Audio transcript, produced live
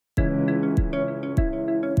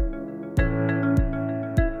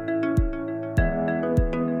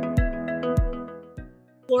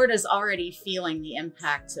Florida's already feeling the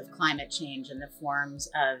impacts of climate change in the forms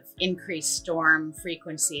of increased storm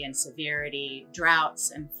frequency and severity, droughts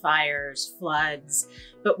and fires, floods.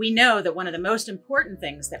 But we know that one of the most important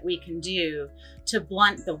things that we can do to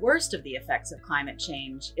blunt the worst of the effects of climate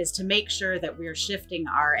change is to make sure that we're shifting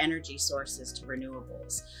our energy sources to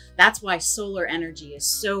renewables. That's why solar energy is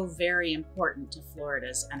so very important to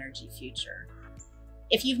Florida's energy future.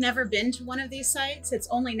 If you've never been to one of these sites, it's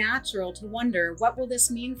only natural to wonder, what will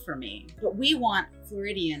this mean for me? But we want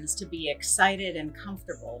Floridians to be excited and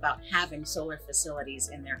comfortable about having solar facilities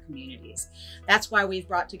in their communities. That's why we've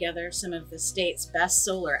brought together some of the state's best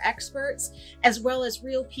solar experts, as well as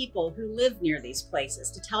real people who live near these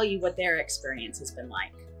places, to tell you what their experience has been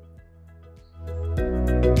like.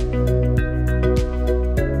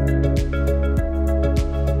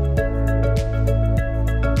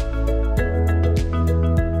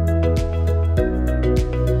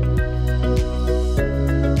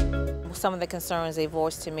 Some of the concerns they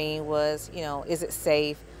voiced to me was, is it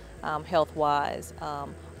safe health-wise?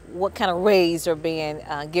 What kind of rays are being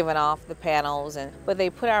given off the panels? But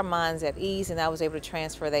they put our minds at ease, and I was able to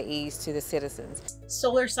transfer that ease to the citizens.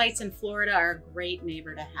 Solar sites in Florida are a great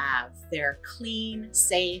neighbor to have. They're clean,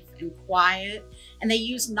 safe, and quiet, and they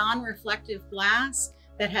use non-reflective glass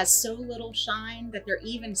that has so little shine that they're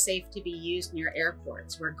even safe to be used near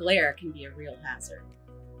airports, where glare can be a real hazard.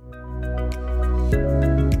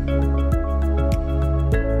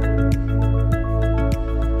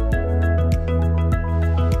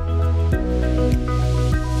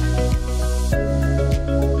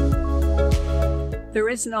 There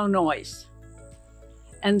is no noise.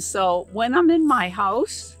 And so when I'm in my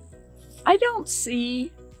house, I don't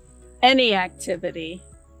see any activity.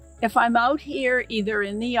 If I'm out here either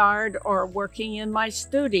in the yard or working in my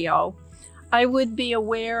studio, I would be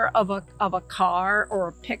aware of a car or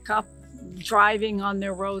a pickup driving on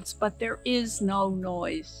their roads, but there is no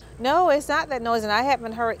noise. No, it's not that noise, and I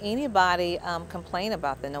haven't heard anybody complain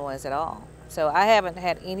about the noise at all. So I haven't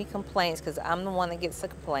had any complaints, because I'm the one that gets the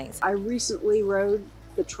complaints. I recently rode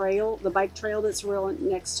the trail, the bike trail that's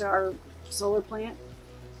next to our solar plant,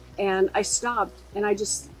 and I stopped and I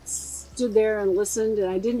just stood there and listened,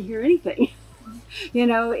 and I didn't hear anything.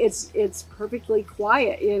 It's perfectly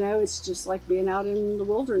quiet. It's just like being out in the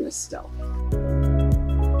wilderness still.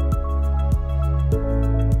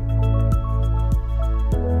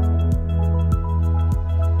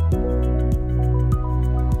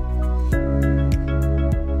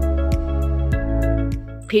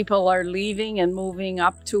 People are leaving and moving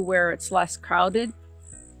up to where it's less crowded,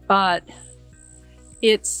 but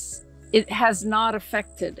it has not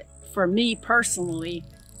affected, for me personally,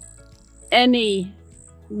 any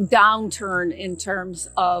downturn in terms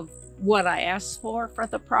of what I asked for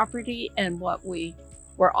the property and what we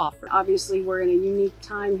were offered. Obviously, we're in a unique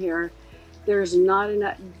time here. There's not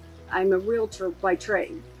enough. I'm a realtor by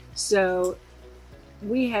trade, so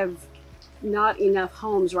we have not enough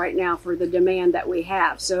homes right now for the demand that we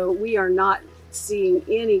have. So we are not seeing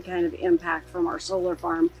any kind of impact from our solar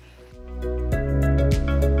farm.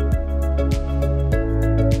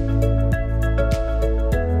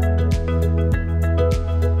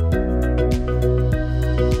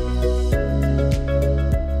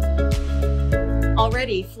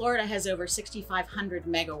 Already, Florida has over 6,500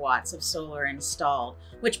 megawatts of solar installed,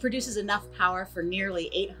 which produces enough power for nearly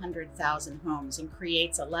 800,000 homes and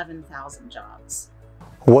creates 11,000 jobs.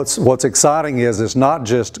 What's exciting is it's not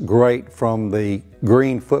just great from the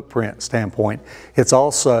green footprint standpoint, it's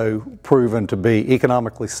also proven to be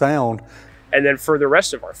economically sound. And then for the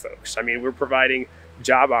rest of our folks, we're providing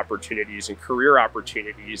job opportunities and career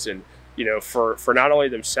opportunities, and for not only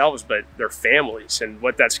themselves, but their families, and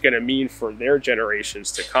what that's going to mean for their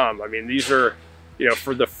generations to come. These are,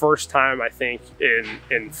 for the first time, I think,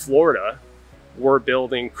 in Florida, we're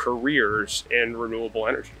building careers in renewable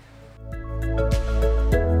energy.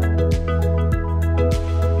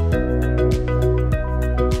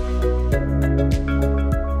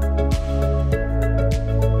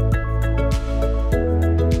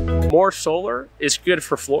 More solar is good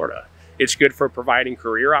for Florida. It's good for providing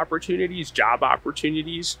career opportunities, job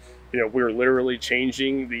opportunities. We're literally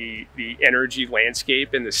changing the energy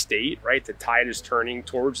landscape in the state, right? The tide is turning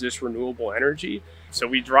towards this renewable energy. So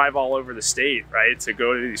we drive all over the state, right, to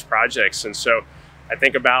go to these projects. And so I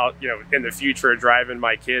think about, in the future, driving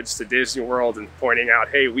my kids to Disney World and pointing out,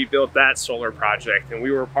 hey, we built that solar project, and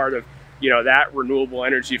we were part of, that renewable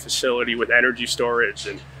energy facility with energy storage.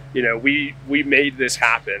 And, we made this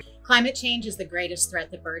happen. Climate change is the greatest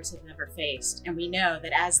threat that birds have ever faced, and we know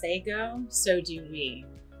that as they go, so do we.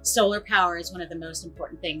 Solar power is one of the most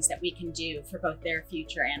important things that we can do for both their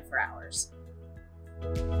future and for ours.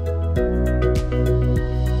 you.